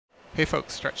Hey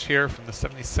folks, Stretch here from the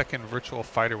 72nd Virtual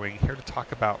Fighter Wing, here to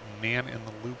talk about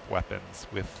man-in-the-loop weapons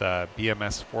with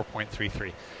BMS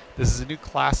 4.33. This is a new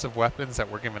class of weapons that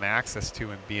we're given access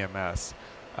to in BMS.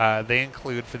 They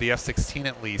include, for the F-16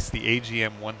 at least, the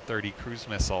AGM-130 cruise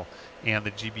missile and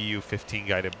the GBU-15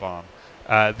 guided bomb.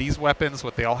 These weapons,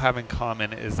 what they all have in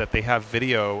common is that they have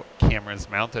video cameras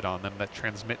mounted on them that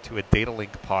transmit to a data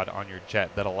link pod on your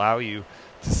jet that allow you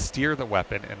to steer the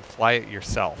weapon and fly it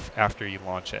yourself after you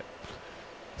launch it.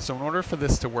 So in order for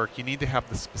this to work, you need to have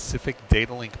the specific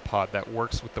data link pod that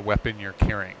works with the weapon you're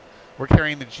carrying. We're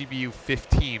carrying the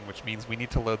GBU-15, which means we need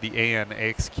to load the AN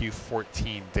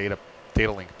AXQ-14 data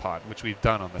link pod, which we've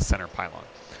done on the center pylon.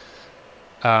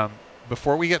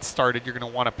 Before we get started, you're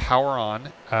going to want to power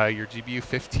on your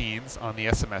GBU-15s on the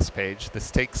SMS page. This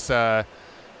takes about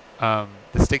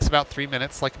 3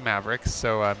 minutes like Maverick,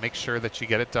 so make sure that you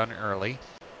get it done early.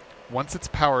 Once it's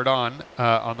powered on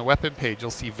the weapon page,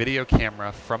 you'll see video camera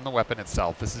from the weapon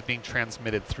itself. This is being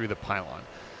transmitted through the pylon.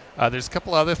 There's a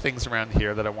couple other things around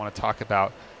here that I want to talk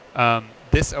about.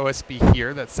 This OSB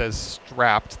here that says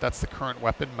strapped, that's the current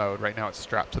weapon mode. Right now it's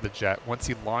strapped to the jet. Once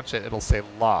you launch it, it'll say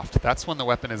loft. That's when the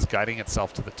weapon is guiding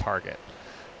itself to the target.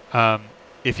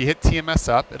 If you hit TMS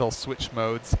up, it'll switch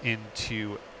modes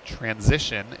into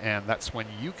transition, and that's when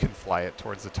you can fly it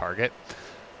towards the target.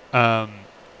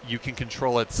 You can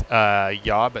control its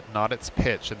yaw, but not its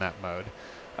pitch in that mode.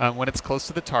 When it's close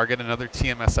to the target, another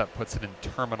TMS up puts it in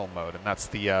terminal mode, and that's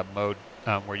the mode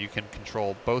where you can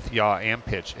control both yaw and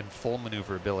pitch in full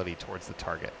maneuverability towards the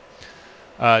target.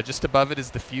 Just above it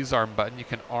is the fuse arm button. You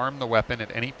can arm the weapon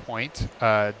at any point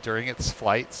during its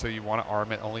flight, so you want to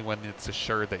arm it only when it's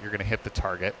assured that you're going to hit the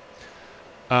target.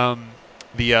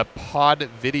 The pod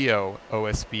video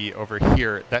OSB over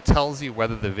here, that tells you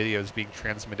whether the video is being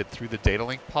transmitted through the data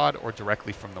link pod or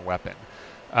directly from the weapon.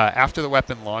 After the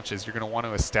weapon launches, you're going to want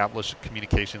to establish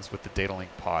communications with the data link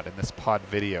pod, and this pod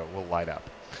video will light up.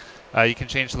 You can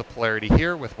change the polarity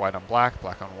here with white on black,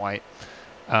 black on white,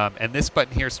 and this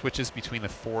button here switches between the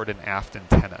forward and aft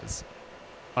antennas.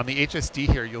 On the HSD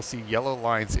here, you'll see yellow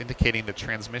lines indicating the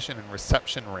transmission and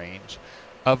reception range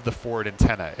of the forward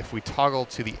antenna. If we toggle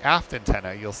to the aft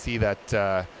antenna, you'll see that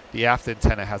the aft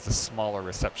antenna has a smaller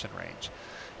reception range.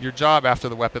 Your job after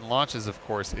the weapon launches, of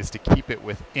course, is to keep it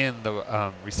within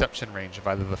the reception range of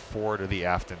either the forward or the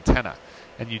aft antenna.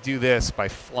 And you do this by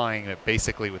flying it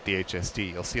basically with the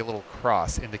HSD. You'll see a little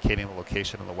cross indicating the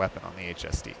location of the weapon on the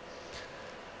HSD.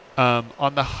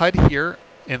 On the HUD here,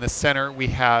 in the center, we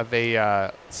have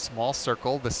a small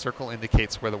circle. The circle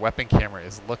indicates where the weapon camera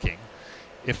is looking.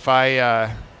 If I,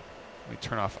 let me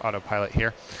turn off autopilot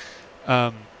here.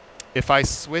 If I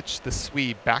switch the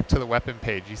SWI back to the weapon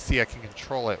page, you see I can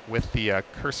control it with the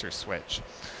cursor switch.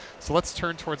 So let's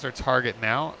turn towards our target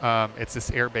now. It's this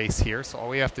airbase here. So all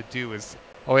we have to do is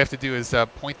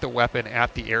point the weapon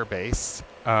at the airbase.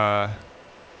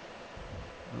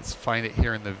 Let's find it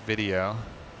here in the video.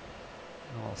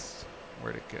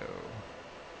 Where'd it go?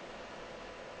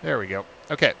 There we go.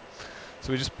 Okay.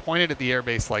 So we just point it at the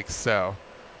airbase like so.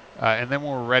 And then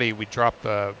when we're ready, we drop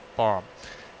the bomb.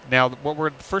 Now,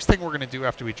 the first thing we're going to do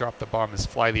after we drop the bomb is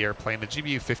fly the airplane. The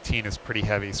GBU-15 is pretty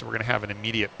heavy, so we're going to have an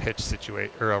immediate pitch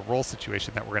situation or a roll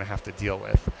situation that we're going to have to deal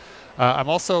with.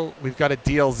 We've got a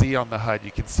DLZ on the HUD. You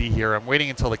can see here. I'm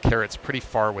waiting until the carrot's pretty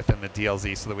far within the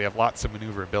DLZ so that we have lots of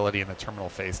maneuverability in the terminal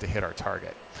phase to hit our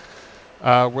target.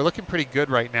 We're looking pretty good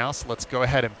right now, so let's go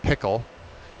ahead and pickle.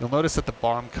 You'll notice that the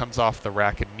bomb comes off the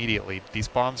rack immediately. These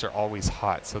bombs are always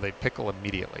hot, so they pickle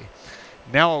immediately.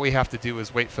 Now what we have to do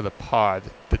is wait for the pod,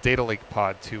 the data link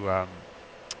pod, to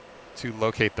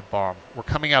locate the bomb. We're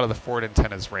coming out of the forward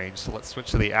antenna's range, so let's switch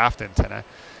to the aft antenna.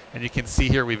 And you can see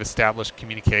here we've established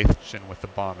communication with the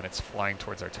bomb, and it's flying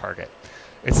towards our target.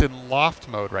 It's in loft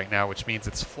mode right now, which means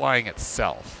it's flying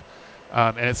itself.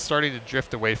 And it's starting to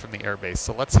drift away from the airbase.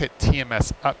 So let's hit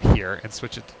TMS up here and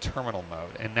switch it to terminal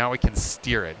mode. And now we can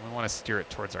steer it. We want to steer it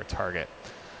towards our target.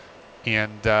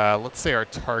 And let's say our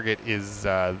target is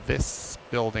this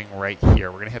building right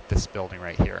here. We're going to hit this building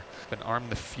right here. And arm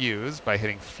the fuse by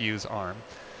hitting fuse arm.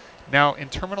 Now in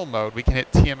terminal mode, we can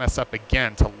hit TMS up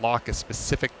again to lock a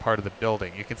specific part of the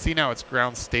building. You can see now it's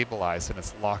ground stabilized and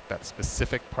it's locked that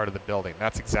specific part of the building.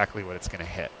 That's exactly what it's going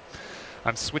to hit.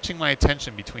 I'm switching my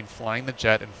attention between flying the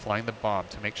jet and flying the bomb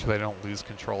to make sure that I don't lose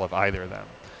control of either of them.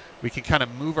 We can kind of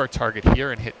move our target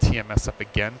here and hit TMS up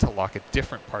again to lock a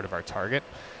different part of our target.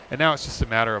 And now it's just a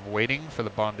matter of waiting for the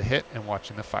bomb to hit and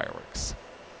watching the fireworks.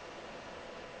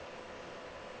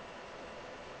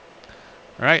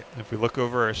 All right, if we look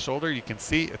over our shoulder, you can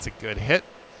see it's a good hit.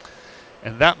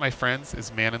 And that, my friends,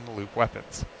 is man-in-the-loop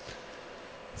weapons.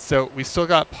 So we still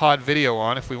got pod video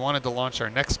on. If we wanted to launch our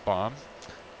next bomb,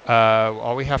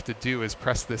 all we have to do is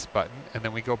press this button, and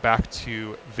then we go back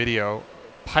to video,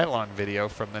 pylon video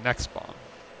from the next bomb.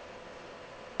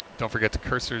 Don't forget to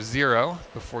cursor 0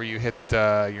 before you hit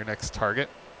your next target.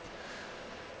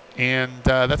 And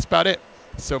that's about it.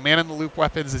 So man-in-the-loop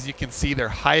weapons, as you can see, they're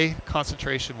high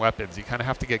concentration weapons. You kind of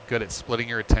have to get good at splitting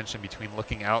your attention between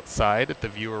looking outside at the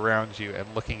view around you and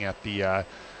looking at the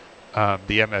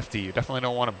MFD. You definitely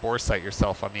don't want to bore sight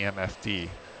yourself on the MFD,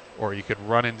 or you could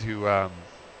run into your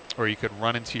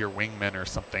wingman or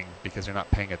something because you're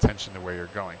not paying attention to where you're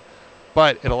going.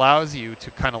 But it allows you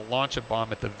to kind of launch a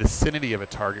bomb at the vicinity of a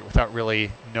target without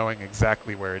really knowing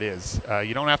exactly where it is.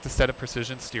 You don't have to set a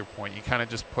precision steer point. You kind of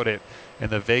just put it in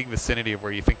the vague vicinity of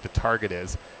where you think the target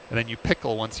is, and then you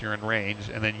pickle once you're in range,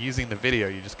 and then using the video,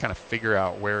 you just kind of figure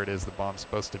out where it is the bomb's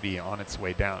supposed to be on its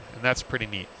way down, and that's pretty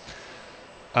neat.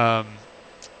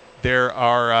 There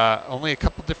are only a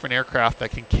couple different aircraft that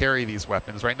can carry these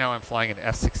weapons. Right now I'm flying an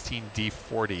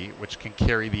F-16D-40, which can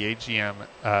carry the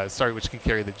which can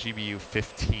carry the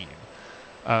GBU-15.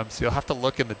 So you'll have to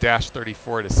look in the Dash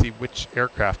 34 to see which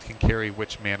aircraft can carry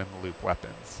which man-in-the-loop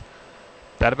weapons.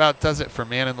 That about does it for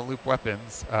man-in-the-loop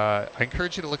weapons. I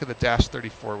encourage you to look at the Dash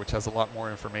 34, which has a lot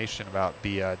more information about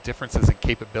the differences in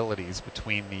capabilities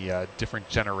between the different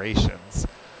generations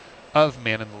of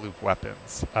man-in-the-loop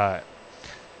weapons.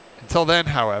 Until then,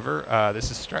 however,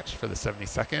 this is Stretch for the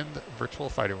 72nd Virtual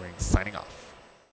Fighter Wings, signing off.